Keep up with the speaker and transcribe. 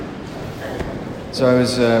So I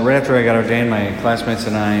was, right after I got ordained, my classmates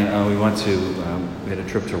and I, we had a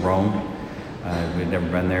trip to Rome. We had never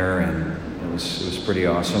been there, and it was pretty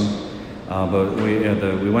awesome. But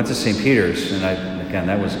we went to St. Peter's, and again,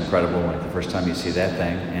 that was incredible, like the first time you see that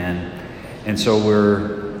thing. And so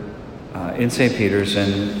we're in St. Peter's,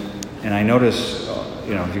 and I noticed,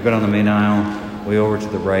 if you go down the main aisle, way over to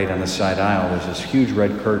the right on the side aisle, there's this huge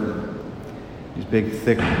red curtain. These big,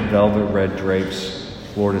 thick, velvet red drapes,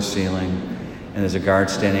 floor to ceiling. And there's a guard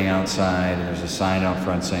standing outside, and there's a sign out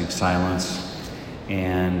front saying silence.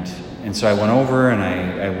 And so I went over and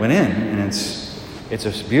I went in, and it's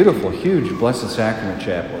a beautiful, huge Blessed Sacrament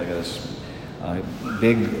chapel. Like this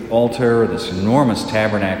big altar, this enormous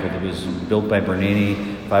tabernacle that was built by Bernini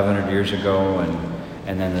 500 years ago,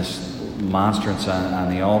 and then this monstrance on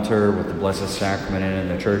the altar with the Blessed Sacrament in it.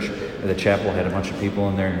 And the church, the chapel had a bunch of people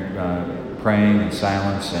in there praying in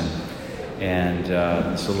silence, and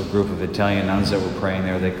this little group of Italian nuns that were praying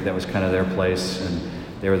there, that was kind of their place, and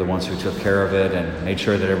they were the ones who took care of it and made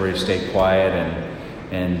sure that everybody stayed quiet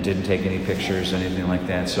and didn't take any pictures or anything like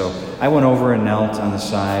that. So I went over and knelt on the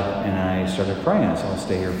side, and I started praying. So I'll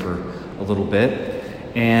stay here for a little bit.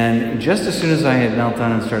 And just as soon as I had knelt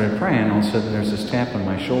down and started praying, all of a sudden there's this tap on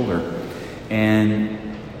my shoulder. And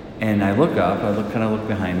I look up, kind of look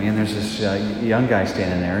behind me, and there's this young guy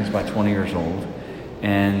standing there. He's about 20 years old.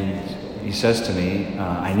 And he says to me,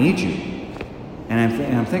 I need you. And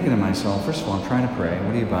I'm thinking to myself, first of all, I'm trying to pray.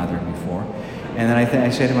 What are you bothering me for? And then I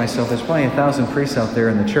say to myself, there's probably 1,000 priests out there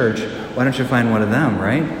in the church. Why don't you find one of them,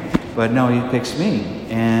 right? But no, he picks me.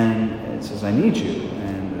 And it says, I need you.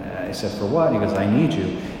 And I said, for what? He goes, I need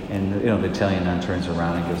you. And the Italian nun turns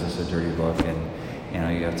around and gives us a dirty look. And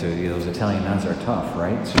you have to, those Italian nuns are tough,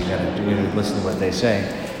 right? So you got to listen to what they say.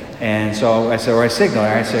 And so I said, or I signal,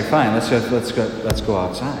 I say, fine, let's go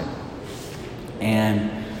outside. And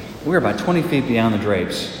we were about 20 feet beyond the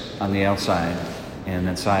drapes on the outside in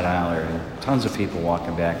that side aisle area. Tons of people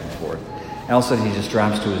walking back and forth. And all of a sudden he just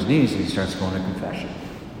drops to his knees and he starts going to confession.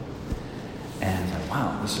 And I thought,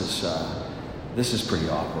 wow, this is pretty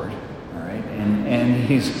awkward, all right? And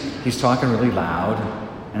he's talking really loud,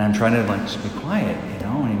 and I'm trying to just be quiet,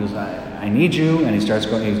 And he goes, I need you, and he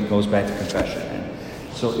goes back to confession. And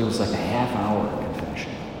so it was like a half hour of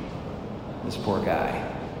confession. This poor guy.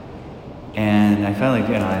 And I finally,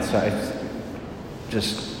 I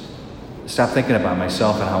just stopped thinking about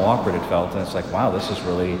myself and how awkward it felt. And it's like, wow,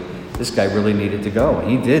 this guy really needed to go. And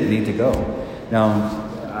he did need to go. Now,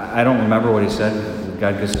 I don't remember what he said.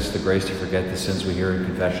 God gives us the grace to forget the sins we hear in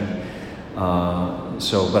confession.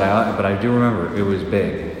 But I do remember it was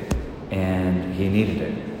big, and he needed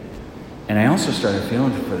it. And I also started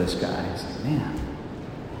feeling for this guy. It's like, man,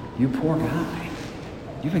 you poor guy.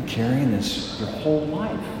 You've been carrying this your whole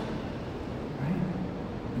life.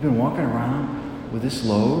 You've been walking around with this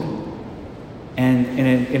load, and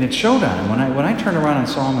it showed on him. When I turned around and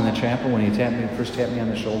saw him in the chapel, when he first tapped me on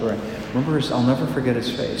the shoulder, I'll never forget his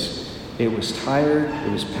face. It was tired,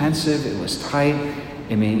 it was pensive, it was tight.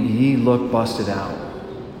 I mean, he looked busted out.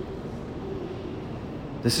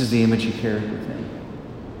 This is the image he carried with him.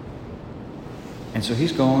 And so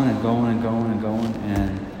he's going and going and going and going,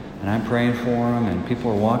 and I'm praying for him, and people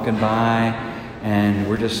are walking by, and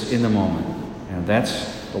we're just in the moment.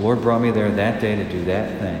 The Lord brought me there that day to do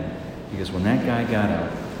that thing. Because when that guy got up,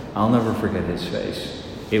 I'll never forget his face.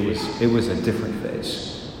 It was a different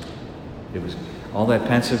face. It was all that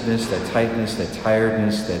pensiveness, that tightness, that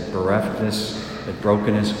tiredness, that bereftness, that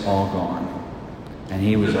brokenness, all gone. And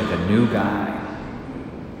he was like a new guy.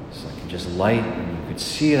 It's like just light, and you could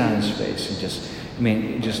see it on his face.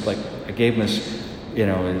 I gave him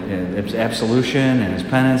his absolution and his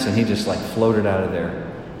penance, and he just floated out of there.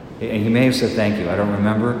 And he may have said thank you, I don't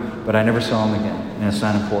remember, but I never saw him again. And it's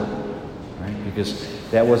not important, right? Because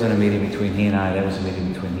that wasn't a meeting between he and I, that was a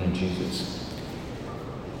meeting between me and Jesus.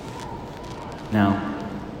 Now,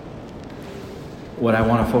 what I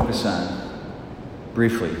want to focus on,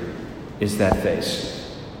 briefly, is that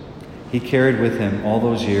face. He carried with him all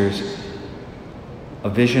those years a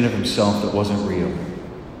vision of himself that wasn't real.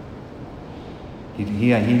 He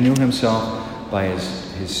knew himself by his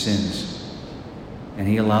sins. And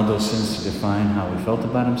he allowed those sins to define how he felt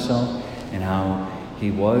about himself and how he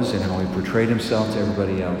was and how he portrayed himself to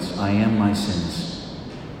everybody else. I am my sins.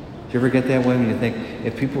 Do you ever get that way when you think,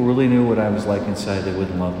 if people really knew what I was like inside, they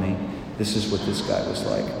wouldn't love me? This is what this guy was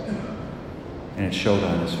like. And it showed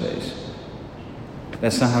on his face.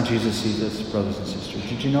 That's not how Jesus sees us, brothers and sisters.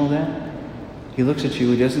 Did you know that? He looks at you.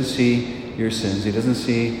 He doesn't see your sins. He doesn't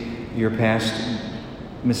see your past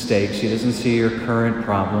mistakes. He doesn't see your current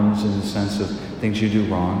problems in the sense of things you do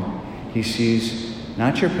wrong. He sees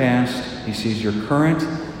not your past, He sees your current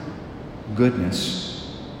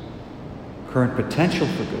goodness, current potential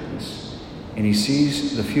for goodness, and He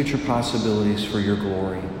sees the future possibilities for your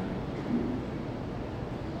glory.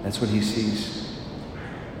 That's what He sees.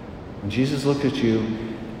 When Jesus looked at you,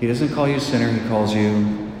 He doesn't call you sinner, He calls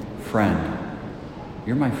you friend.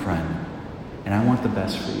 You're my friend, and I want the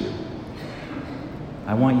best for you.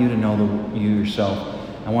 I want you to know you yourself.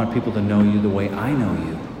 I want people to know you the way I know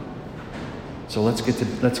you. So let's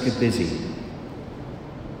get busy.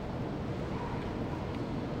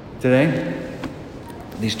 Today,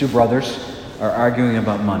 these two brothers are arguing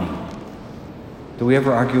about money. Do we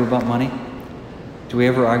ever argue about money? Do we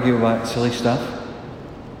ever argue about silly stuff?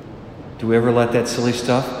 Do we ever let that silly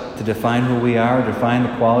stuff to define who we are, define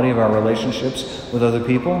the quality of our relationships with other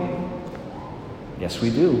people? Yes, we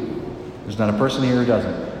do. There's not a person here who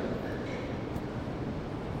doesn't.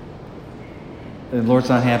 The Lord's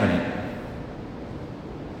not having it.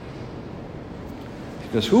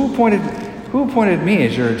 Because who appointed me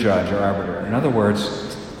as your judge or arbiter? In other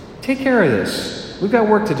words, take care of this. We've got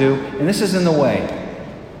work to do, and this is in the way.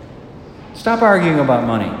 Stop arguing about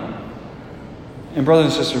money. And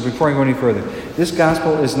brothers and sisters, before I go any further, this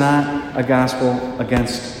gospel is not a gospel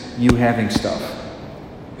against you having stuff.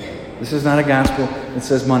 This is not a gospel that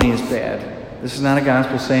says money is bad. This is not a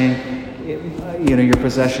gospel saying, your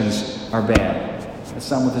possessions are bad. That's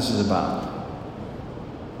not what this is about.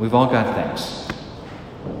 We've all got things.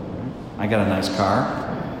 I got a nice car.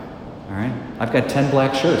 All right. I've got 10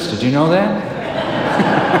 black shirts. Did you know that?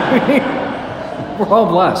 We're all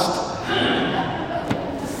blessed.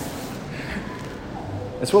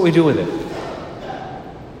 That's what we do with it.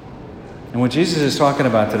 And what Jesus is talking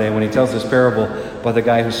about today when He tells this parable about the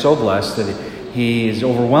guy who's so blessed that he is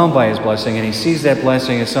overwhelmed by his blessing, and he sees that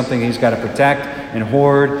blessing as something he's got to protect and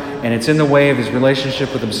hoard, and it's in the way of his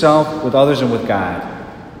relationship with himself, with others, and with God.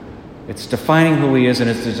 It's defining who he is, and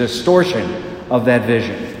it's the distortion of that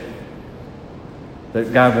vision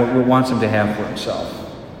that God wants him to have for himself.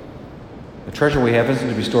 The treasure we have isn't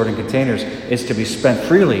to be stored in containers. It's to be spent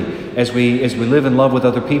freely as we live in love with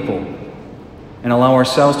other people and allow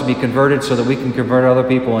ourselves to be converted so that we can convert other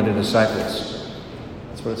people into disciples.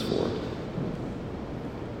 That's what it's for.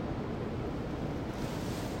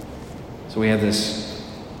 So we have this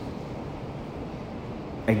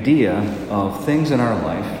idea of things in our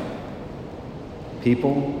life,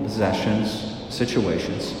 people, possessions,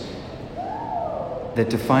 situations, that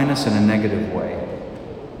define us in a negative way.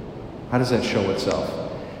 How does that show itself?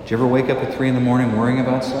 Do you ever wake up at 3 in the morning worrying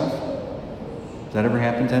about stuff? Does that ever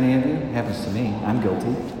happen to any of you? It happens to me. I'm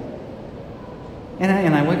guilty.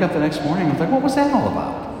 And I wake up the next morning and I'm like, what was that all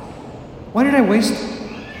about? Why did I waste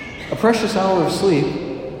a precious hour of sleep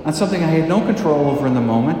on something I had no control over in the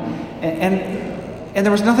moment, and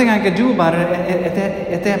there was nothing I could do about it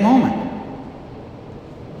at that moment?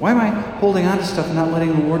 Why am I holding on to stuff and not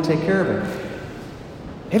letting the Lord take care of it?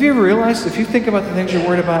 Have you ever realized if you think about the things you're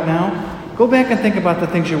worried about now, go back and think about the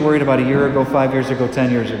things you're worried about a year ago, 5 years ago, 10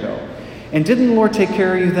 years ago. And didn't the Lord take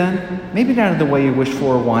care of you then? Maybe not in the way you wished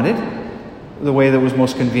for or wanted, the way that was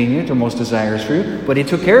most convenient or most desirous for you, but He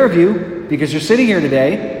took care of you because you're sitting here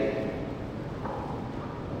today.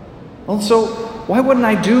 Well, so why wouldn't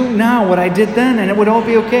I do now what I did then and it would all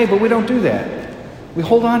be okay? But we don't do that. We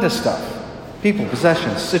hold on to stuff. People,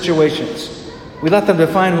 possessions, situations. We let them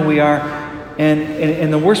define who we are. And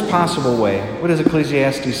in the worst possible way. What does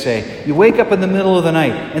Ecclesiastes say? You wake up in the middle of the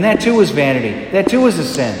night, and that too is vanity. That too is a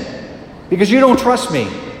sin. Because you don't trust me.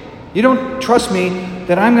 You don't trust me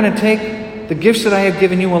that I'm going to take the gifts that I have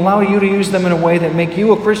given you, allow you to use them in a way that make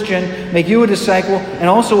you a Christian, make you a disciple, and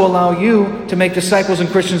also allow you to make disciples and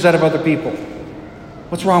Christians out of other people.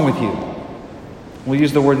 What's wrong with you? We'll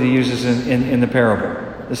use the word that He uses in the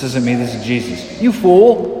parable. This isn't me, this is Jesus. You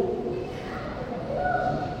fool!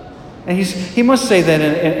 And he must say that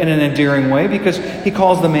in an endearing way because He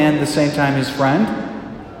calls the man at the same time his friend.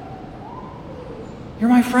 You're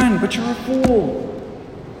my friend, but you're a fool.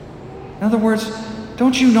 In other words,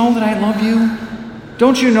 don't you know that I love you?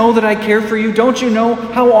 Don't you know that I care for you? Don't you know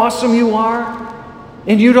how awesome you are?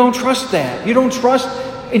 And you don't trust that. You don't trust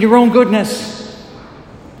in your own goodness.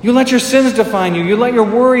 You let your sins define you. You let your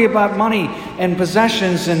worry about money and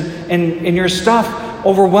possessions and your stuff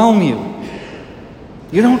overwhelm you.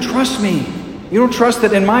 You don't trust me. You don't trust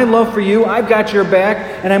that in my love for you, I've got your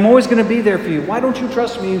back and I'm always going to be there for you. Why don't you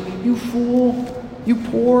trust me, you fool? You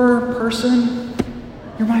poor person?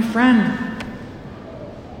 You're my friend.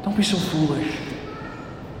 Don't be so foolish.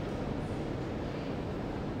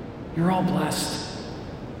 You're all blessed.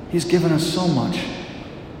 He's given us so much.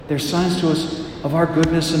 There's signs to us of our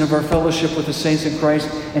goodness and of our fellowship with the saints in Christ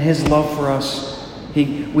and His love for us.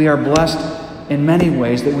 We are blessed in many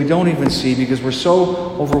ways that we don't even see because we're so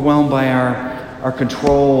overwhelmed by our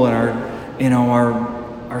control and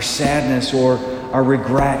our sadness or our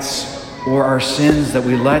regrets or our sins that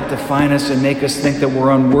we let define us and make us think that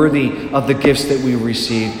we're unworthy of the gifts that we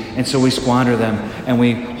receive. And so we squander them and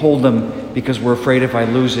we hold them because we're afraid if I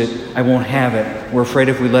lose it, I won't have it. We're afraid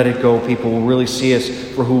if we let it go, people will really see us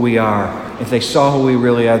for who we are. If they saw who we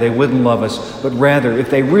really are, they wouldn't love us. But rather, if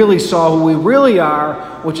they really saw who we really are,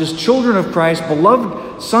 which is children of Christ,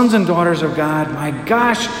 beloved sons and daughters of God, my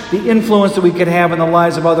gosh, the influence that we could have in the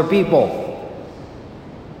lives of other people.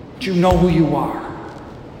 Do you know who you are?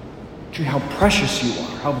 Do you know how precious you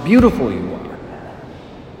are? How beautiful you are?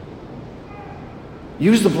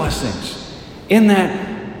 Use the blessings. In that,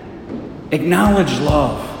 acknowledge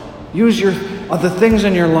love. Use the things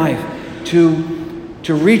in your life to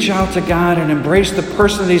reach out to God and embrace the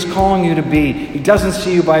person that He's calling you to be. He doesn't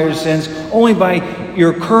see you by your sins, only by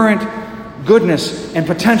your current goodness and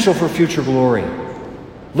potential for future glory.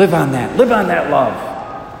 Live on that. Live on that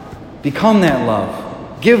love. Become that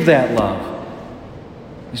love. Give that love.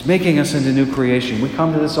 He's making us into new creation. We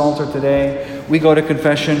come to this altar today. We go to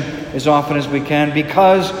confession as often as we can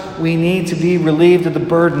because we need to be relieved of the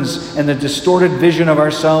burdens and the distorted vision of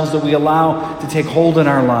ourselves that we allow to take hold in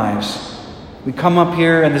our lives. We come up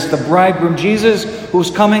here and it's the bridegroom, Jesus,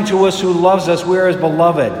 who's coming to us, who loves us. We are His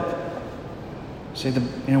beloved.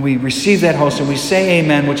 We receive that host and we say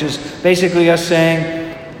amen, which is basically us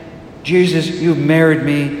saying, Jesus, you've married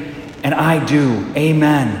me and I do.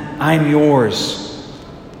 Amen. I'm yours.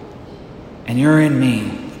 And you're in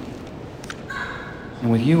me.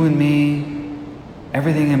 And with you and me,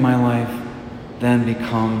 everything in my life then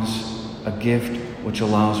becomes a gift which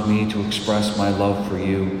allows me to express my love for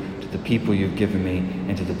you to the people you've given me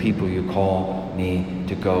and to the people you call me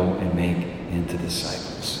to go and make into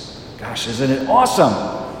disciples. Gosh, isn't it awesome?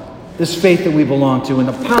 This faith that we belong to and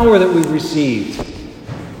the power that we've received.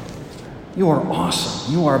 You are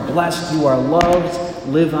awesome. You are blessed. You are loved.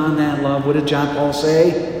 Live on that love. What did John Paul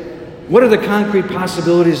say? What are the concrete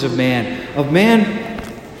possibilities of man? Of man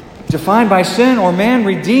defined by sin or man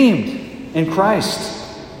redeemed in Christ?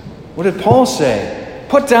 What did Paul say?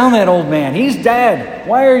 Put down that old man. He's dead.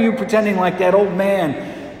 Why are you pretending like that old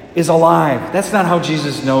man is alive? That's not how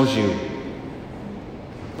Jesus knows you.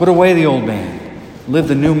 Put away the old man. Live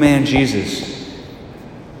the new man, Jesus.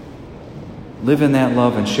 Live in that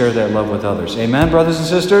love and share that love with others. Amen, brothers and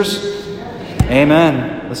sisters?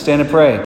 Amen. Let's stand and pray.